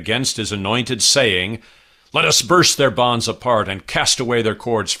Lord and against his anointed, saying, Let us burst their bonds apart and cast away their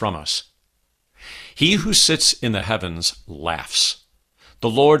cords from us. He who sits in the heavens laughs. The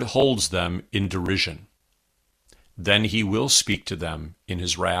Lord holds them in derision. Then he will speak to them in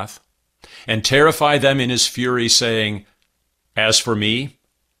his wrath and terrify them in his fury, saying, As for me,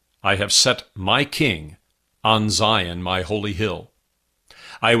 I have set my king on Zion, my holy hill.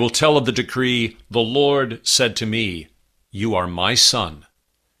 I will tell of the decree, the Lord said to me, You are my son.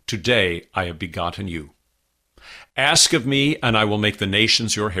 Today I have begotten you. Ask of me, and I will make the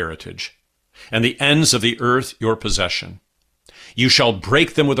nations your heritage, and the ends of the earth your possession. You shall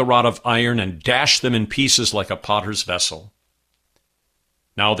break them with a rod of iron and dash them in pieces like a potter's vessel.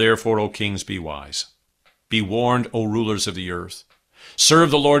 Now therefore, O kings, be wise. Be warned, O rulers of the earth. Serve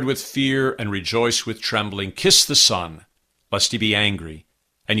the Lord with fear and rejoice with trembling. Kiss the Son, lest he be angry,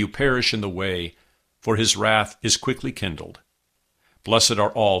 and you perish in the way, for his wrath is quickly kindled. Blessed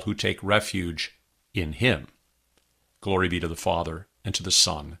are all who take refuge in him. Glory be to the Father, and to the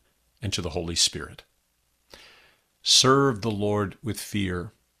Son, and to the Holy Spirit. Serve the Lord with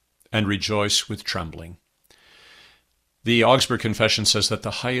fear and rejoice with trembling. The Augsburg Confession says that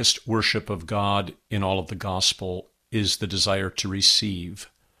the highest worship of God in all of the gospel is the desire to receive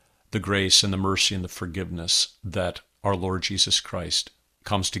the grace and the mercy and the forgiveness that our Lord Jesus Christ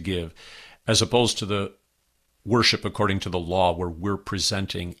comes to give, as opposed to the worship according to the law where we're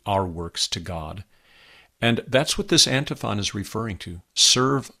presenting our works to God. And that's what this antiphon is referring to.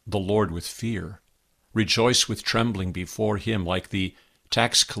 Serve the Lord with fear. Rejoice with trembling before him, like the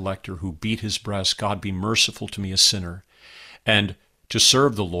tax collector who beat his breast, God, be merciful to me, a sinner. And to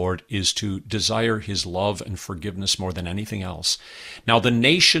serve the Lord is to desire his love and forgiveness more than anything else. Now, the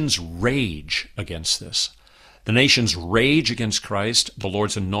nations rage against this. The nations rage against Christ, the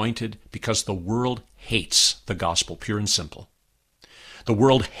Lord's anointed, because the world hates the gospel, pure and simple. The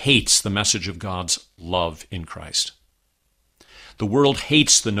world hates the message of God's love in Christ. The world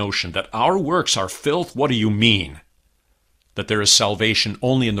hates the notion that our works are filth. What do you mean? That there is salvation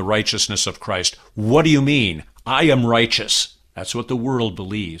only in the righteousness of Christ. What do you mean? I am righteous. That's what the world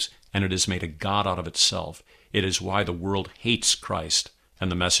believes, and it has made a god out of itself. It is why the world hates Christ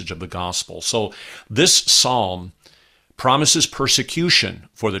and the message of the gospel. So this psalm promises persecution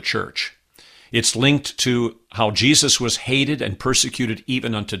for the church. It's linked to how Jesus was hated and persecuted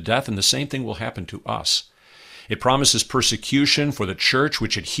even unto death, and the same thing will happen to us. It promises persecution for the church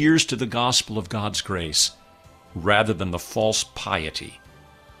which adheres to the gospel of God's grace rather than the false piety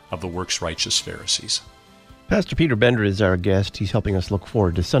of the works-righteous Pharisees. Pastor Peter Bender is our guest. He's helping us look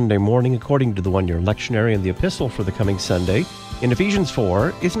forward to Sunday morning according to the one-year lectionary, and the epistle for the coming Sunday in Ephesians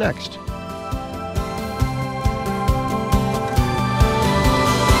 4 is next.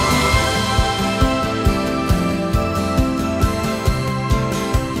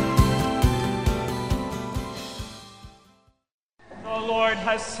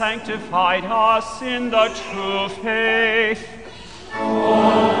 Has sanctified us in the true faith.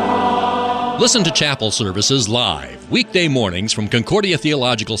 Listen to chapel services live, weekday mornings from Concordia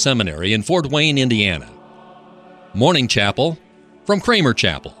Theological Seminary in Fort Wayne, Indiana. Morning chapel from Kramer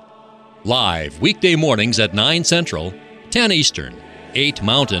Chapel. Live weekday mornings at 9 Central, 10 Eastern, 8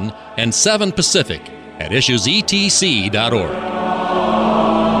 Mountain, and 7 Pacific at issuesetc.org.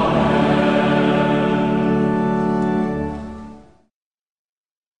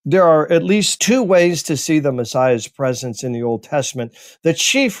 There are at least two ways to see the Messiah's presence in the Old Testament. The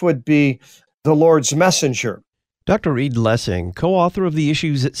chief would be the Lord's messenger. Dr. Reed Lessing, co-author of the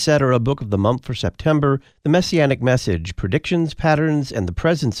Issues, Etc. book of the month for September, The Messianic Message, Predictions, Patterns, and the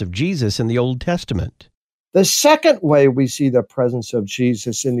Presence of Jesus in the Old Testament. The second way we see the presence of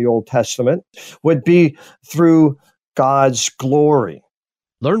Jesus in the Old Testament would be through God's glory.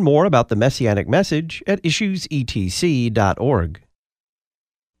 Learn more about the Messianic Message at issuesetc.org.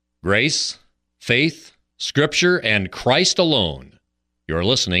 Grace, faith, Scripture, and Christ alone. You're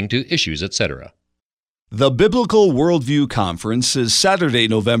listening to Issues, Etc. The Biblical Worldview Conference is Saturday,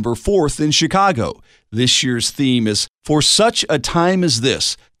 November 4th in Chicago. This year's theme is For Such a Time as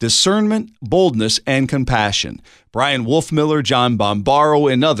This, Discernment, Boldness, and Compassion. Brian Wolfmiller, John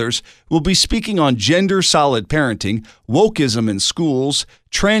Bombaro, and others will be speaking on gender-solid parenting, wokeism in schools,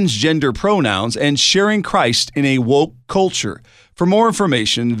 transgender pronouns, and sharing Christ in a woke culture. For more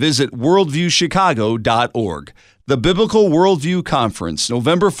information, visit worldviewchicago.org. The Biblical Worldview Conference,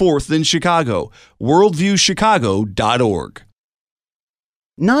 November 4th in Chicago, worldviewchicago.org.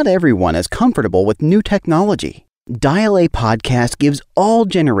 Not everyone is comfortable with new technology. Dial A Podcast gives all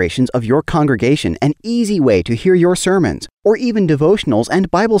generations of your congregation an easy way to hear your sermons, or even devotionals and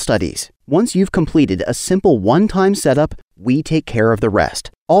Bible studies. Once you've completed a simple one-time setup, we take care of the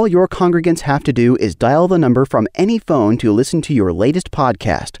rest. All your congregants have to do is dial the number from any phone to listen to your latest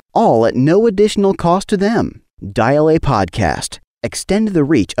podcast, all at no additional cost to them. Dial A Podcast. Extend the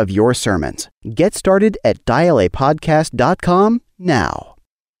reach of your sermons. Get started at dialapodcast.com now.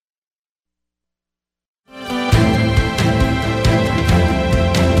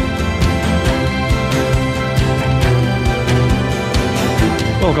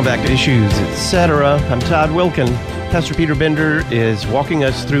 Welcome back to Issues, Etc. I'm Todd Wilkin. Pastor Peter Bender is walking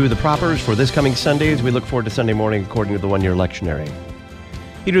us through the propers for this coming Sunday as we look forward to Sunday morning according to the one-year lectionary.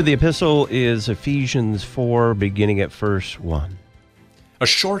 Peter, the epistle is Ephesians 4, beginning at verse 1. A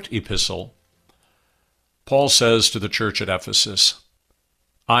short epistle. Paul says to the church at Ephesus,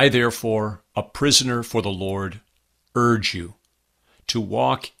 I, therefore, a prisoner for the Lord, urge you to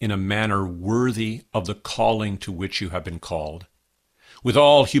walk in a manner worthy of the calling to which you have been called, with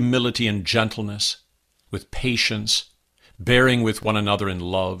all humility and gentleness, with patience, bearing with one another in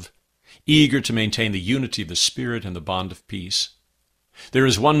love, eager to maintain the unity of the Spirit and the bond of peace. There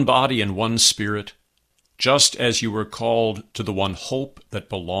is one body and one Spirit, just as you were called to the one hope that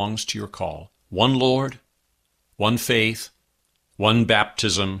belongs to your call. One Lord, one faith, one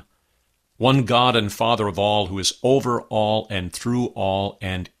baptism, one God and Father of all, who is over all and through all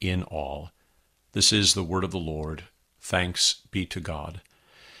and in all. This is the word of the Lord. Thanks be to God.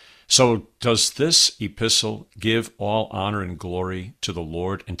 So does this epistle give all honor and glory to the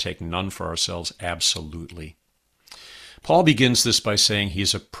Lord and take none for ourselves? Absolutely. Paul begins this by saying he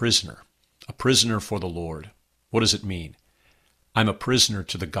is a prisoner for the Lord. What does it mean? I'm a prisoner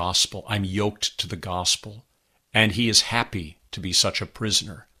to the gospel. I'm yoked to the gospel. And he is happy to be such a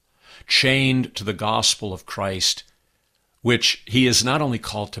prisoner, chained to the gospel of Christ, which he is not only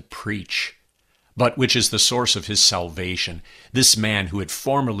called to preach, but which is the source of his salvation. This man who had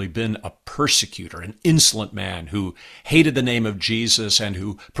formerly been a persecutor, an insolent man who hated the name of Jesus and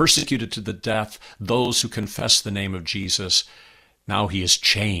who persecuted to the death those who confessed the name of Jesus, now he is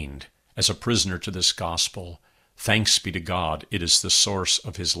chained as a prisoner to this gospel. Thanks be to God, it is the source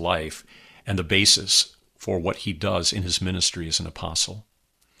of his life and the basis for what he does in his ministry as an apostle.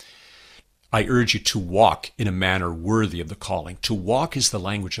 I urge you to walk in a manner worthy of the calling. To walk is the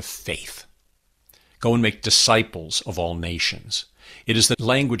language of faith. Go and make disciples of all nations. It is the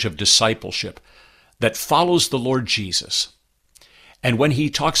language of discipleship that follows the Lord Jesus. And when he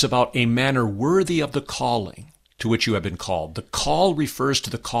talks about a manner worthy of the calling to which you have been called, the call refers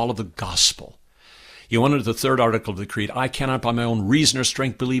to the call of the gospel. You went into the third article of the Creed, I cannot by my own reason or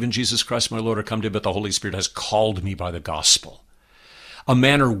strength believe in Jesus Christ my Lord or come to him, but the Holy Spirit has called me by the gospel. A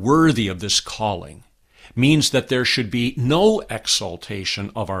manner worthy of this calling means that there should be no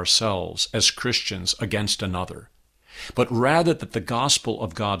exaltation of ourselves as Christians against another, but rather that the gospel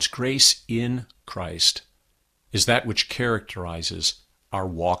of God's grace in Christ is that which characterizes our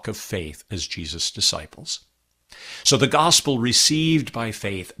walk of faith as Jesus' disciples. So the gospel received by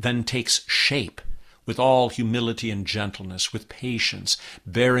faith then takes shape with all humility and gentleness, with patience,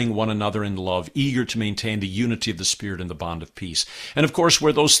 bearing one another in love, eager to maintain the unity of the Spirit and the bond of peace. And of course,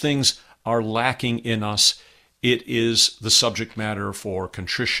 where those things are lacking in us, it is the subject matter for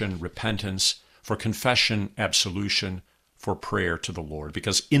contrition, repentance, for confession, absolution, for prayer to the Lord.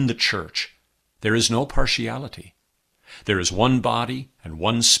 Because in the church, there is no partiality. There is one body and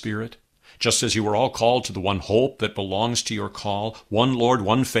one Spirit, just as you were all called to the one hope that belongs to your call, one Lord,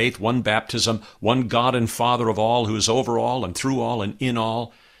 one faith, one baptism, one God and Father of all, who is over all and through all and in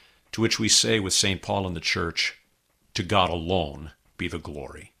all, to which we say with St. Paul in the church, to God alone be the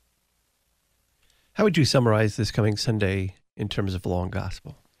glory. How would you summarize this coming Sunday in terms of law and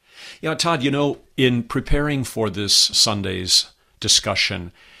gospel? Yeah, Todd, in preparing for this Sunday's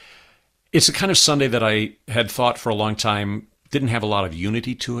discussion, it's a kind of Sunday that I had thought for a long time didn't have a lot of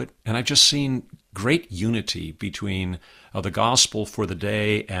unity to it, and I've just seen great unity between the gospel for the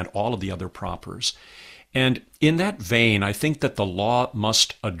day and all of the other propers. And in that vein, I think that the law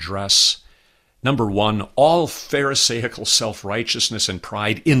must address Number one, all Pharisaical self-righteousness and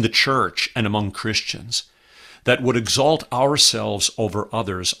pride in the church and among Christians that would exalt ourselves over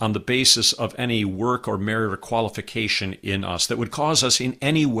others on the basis of any work or merit or qualification in us, that would cause us in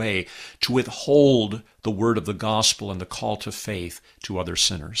any way to withhold the word of the gospel and the call to faith to other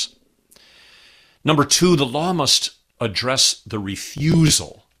sinners. Number two, the law must address the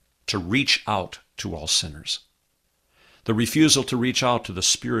refusal to reach out to all sinners. The refusal to reach out to the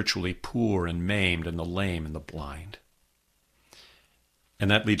spiritually poor and maimed and the lame and the blind. And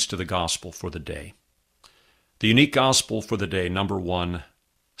that leads to the gospel for the day. The unique gospel for the day, number one,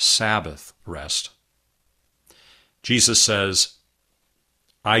 Sabbath rest. Jesus says,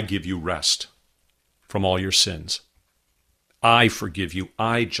 I give you rest from all your sins. I forgive you.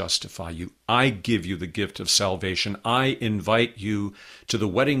 I justify you. I give you the gift of salvation. I invite you to the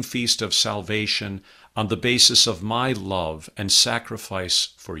wedding feast of salvation on the basis of my love and sacrifice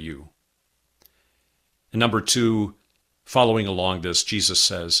for you. And number two, following along this, Jesus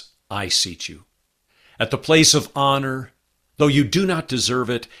says, I seat you at the place of honor, though you do not deserve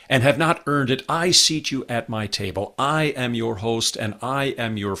it and have not earned it. I seat you at my table. I am your host and I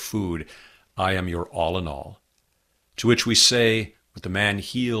am your food. I am your all in all. To which we say, with the man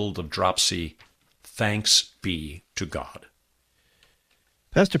healed of dropsy, thanks be to God.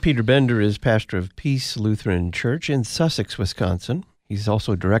 Pastor Peter Bender is pastor of Peace Lutheran Church in Sussex, Wisconsin. He's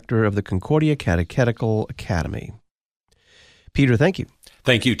also director of the Concordia Catechetical Academy. Peter, thank you.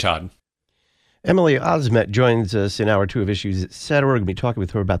 Thank you, Todd. Emily Osmet joins us in Hour 2 of Issues, Etc. We're going to be talking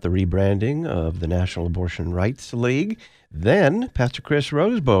with her about the rebranding of the National Abortion Rights League. Then Pastor Chris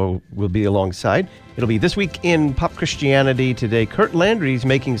Rosebow will be alongside. It'll be This Week in Pop Christianity today. Kurt Landry's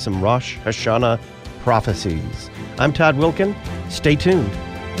making some Rosh Hashanah prophecies. I'm Todd Wilkin. Stay tuned.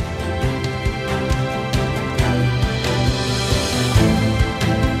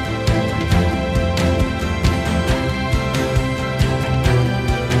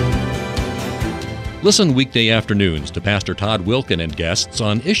 Listen weekday afternoons to Pastor Todd Wilkin and guests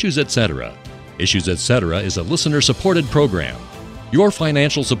on Issues Etc. Issues Etc. is a listener-supported program. Your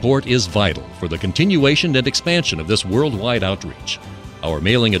financial support is vital for the continuation and expansion of this worldwide outreach. Our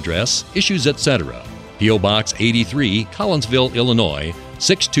mailing address, Issues Etc., P.O. Box 83, Collinsville, Illinois,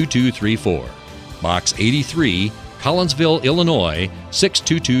 62234. Box 83, Collinsville, Illinois,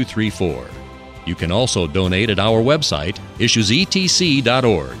 62234. You can also donate at our website,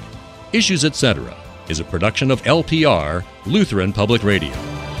 issuesetc.org. Issues Etc. is a production of LPR, Lutheran Public Radio.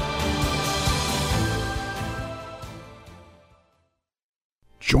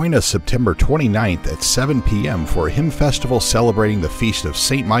 Join us September 29th at 7 p.m. for a hymn festival celebrating the feast of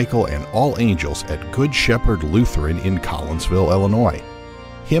St. Michael and All Angels at Good Shepherd Lutheran in Collinsville, Illinois.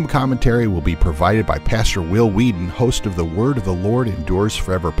 Hymn commentary will be provided by Pastor Will Whedon, host of the Word of the Lord Endures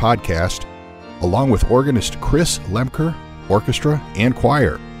Forever podcast, along with organist Chris Lemker, orchestra, and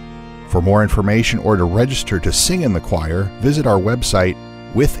choir. For more information or to register to sing in the choir, visit our website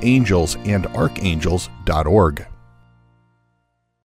withangelsandarchangels.org.